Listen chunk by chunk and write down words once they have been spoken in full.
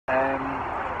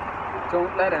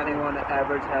Don't let anyone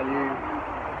ever tell you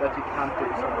that you can't do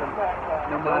something.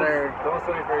 No matter. Don't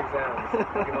study for exams.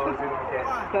 You can always do them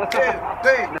again.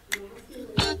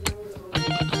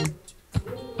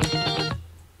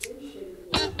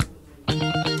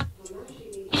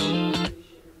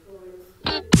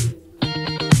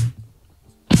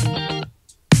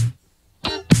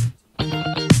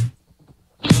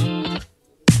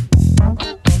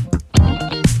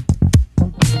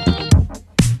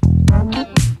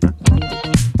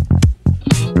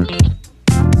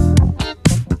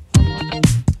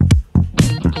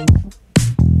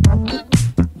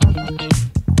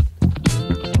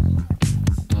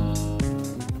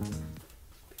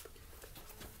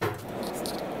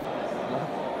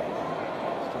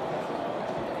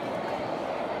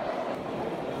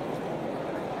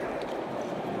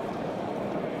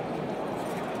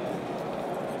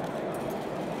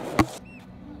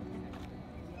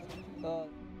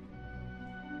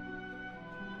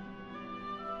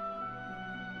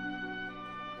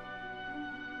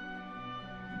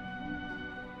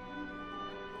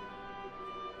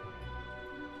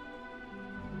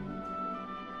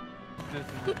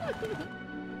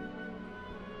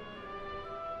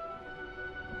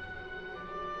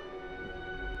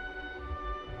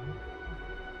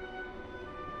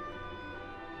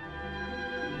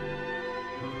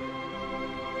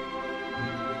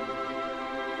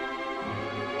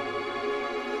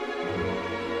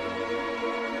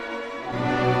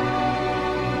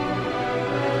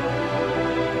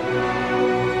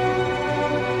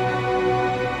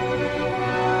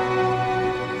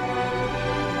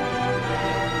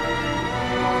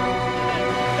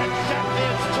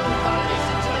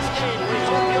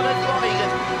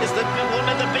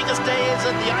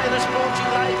 in the Irish sporting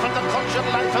life and the cultural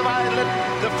life of Ireland.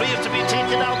 The free is to be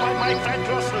taken out by Mike Van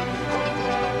Russell.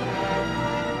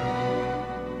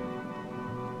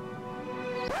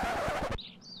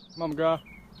 Mum, McGrath.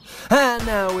 And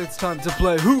now it's time to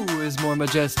play Who is More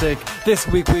Majestic. This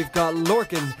week we've got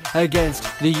Lorcan against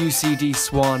the UCD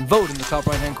Swan. Vote in the top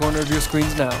right hand corner of your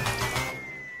screens now.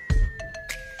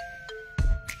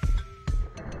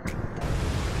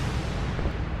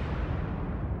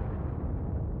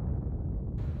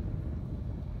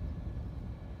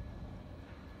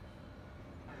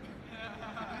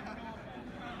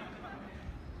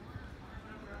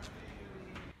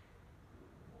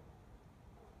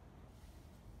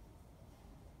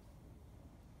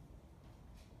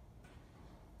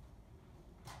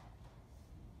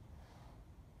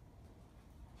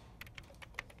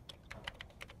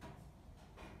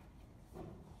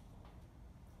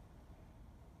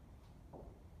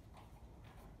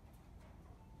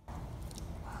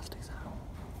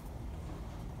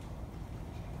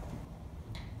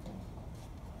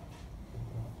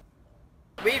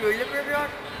 Wait, will you be on?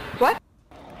 What?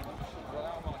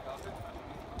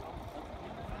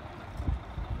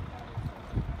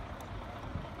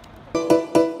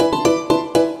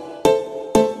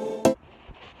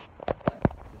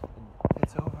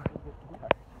 It's over.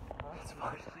 It's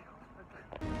finally over.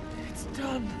 It's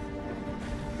done.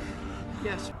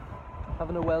 Yes.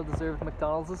 Having a well-deserved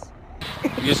McDonald's.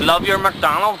 You just love your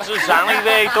McDonald's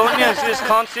anyway, don't you? It's just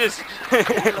conscious.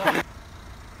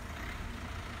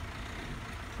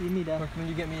 You need that. Can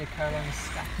you get me a Carolina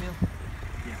stack meal?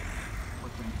 Yeah.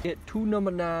 Get 2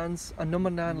 number 9s, a number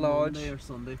 9 large, Monday or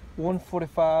Sunday.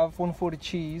 145, 140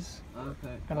 cheese,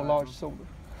 Okay. and a large soda.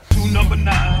 2 number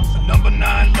 9s, a number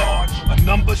 9 large, a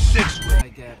number 6 with. I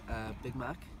get a Big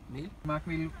Mac meal. Mac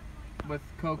meal with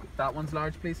Coke. That one's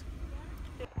large, please.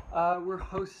 We're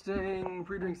hosting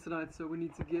pre-drinks tonight, so we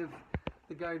need to give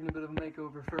the garden a bit of a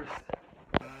makeover first.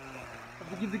 Have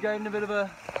to give the garden a bit of a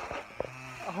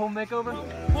home makeover?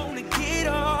 Wanna get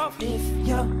off if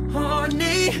you're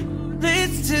horny,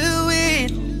 let's do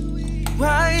it.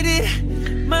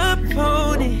 Riding my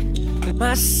pony,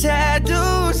 my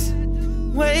saddle's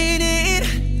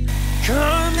waiting.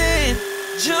 Come and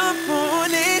jump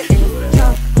on it.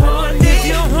 If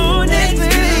you're horny,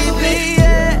 baby,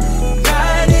 yeah.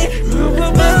 Riding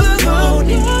my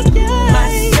pony, my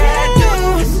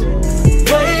saddle's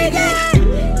waiting.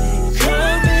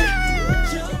 Come and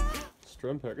jump.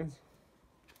 Strum Perkins.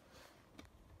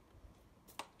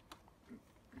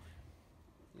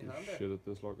 You shit at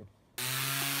this, Lorcan.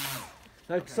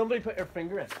 Now, somebody put your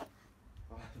finger in.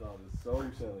 Oh, that is so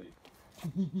silly.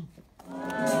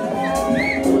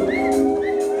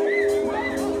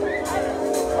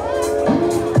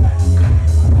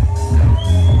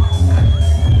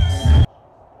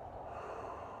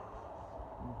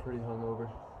 I'm pretty hungover.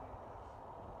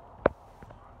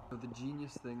 So the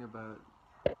genius thing about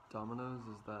Domino's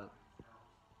is that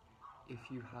if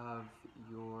you have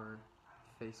your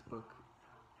Facebook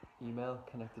email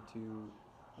connected to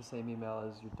the same email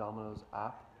as your Domino's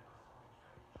app,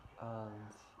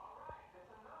 and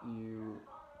you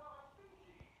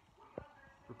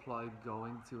reply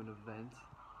going to an event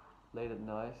late at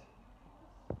night,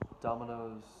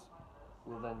 Domino's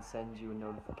will then send you a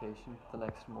notification the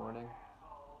next morning,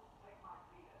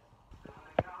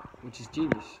 which is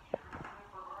genius.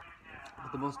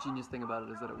 But the most genius thing about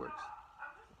it is that it works.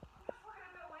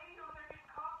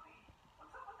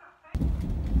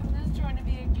 I'm just trying to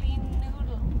be a clean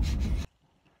noodle. Just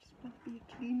want to be a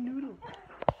clean noodle.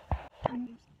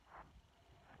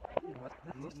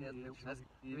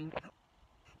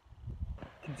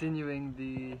 Continuing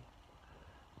the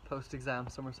post-exam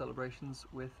summer celebrations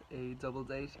with a double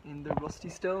date in the Rusty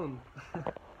Stone.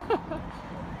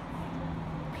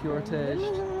 Pure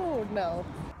taste. No.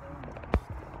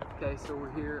 Okay, so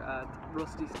we're here at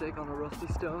Rusty Steak on a Rusty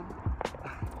Stone.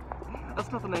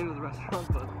 That's not the name of the restaurant,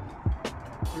 but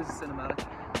here's a cinematic.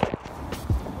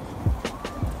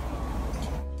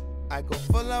 I go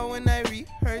full out when I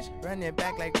rehearse, run it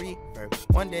back like reverb.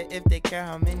 Wonder if they care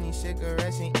how many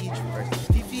cigarettes in each verse.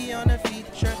 Fifi on a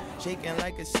feature, shaking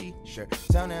like a C-shirt,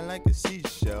 sounding like a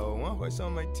seashell. One horse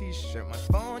on my t-shirt. My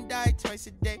phone died twice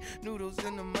a day. Noodles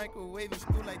in the microwave. In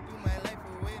school I do my life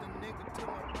away. The nigga to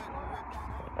my microwave.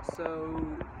 So,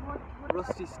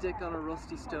 Rusty Stick on a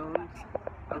Rusty Stone,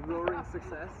 a roaring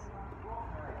success.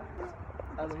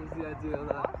 That was the idea of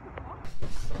that.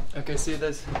 Okay, see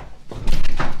this.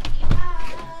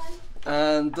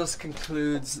 And thus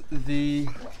concludes the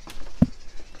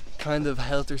kind of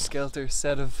helter-skelter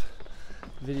set of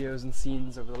videos and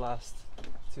scenes over the last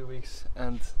 2 weeks,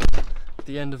 and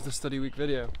the end of the study week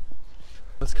video.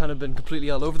 It's kind of been completely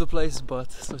all over the place,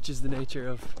 but such is the nature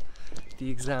of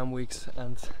the exam weeks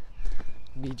and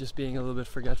me just being a little bit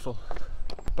forgetful.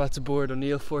 About to board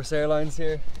O'Neill Force Airlines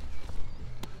here.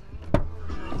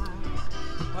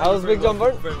 How's Big John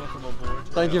Burt? Very welcome on board.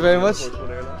 Thank you very much.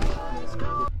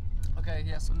 Okay,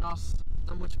 yeah, so not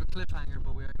much of a cliffhanger,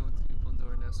 but we are going to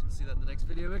Bundoora now, so you'll see that in the next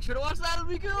video. Make sure to watch that, it'll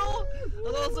be cool!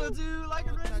 And also do like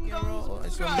and rate and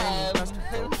subscribe!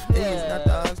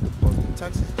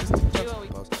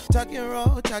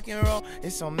 Tuck and roll,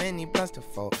 it's so many blunts to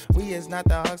fold. We is not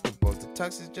the Huxtables, the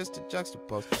tux is just a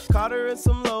juxtapose. Caught her in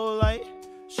some low light,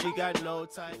 she got no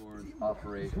time. Doors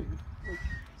operating.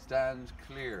 Stand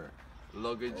clear.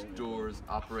 Luggage doors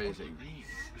operating.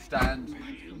 Stand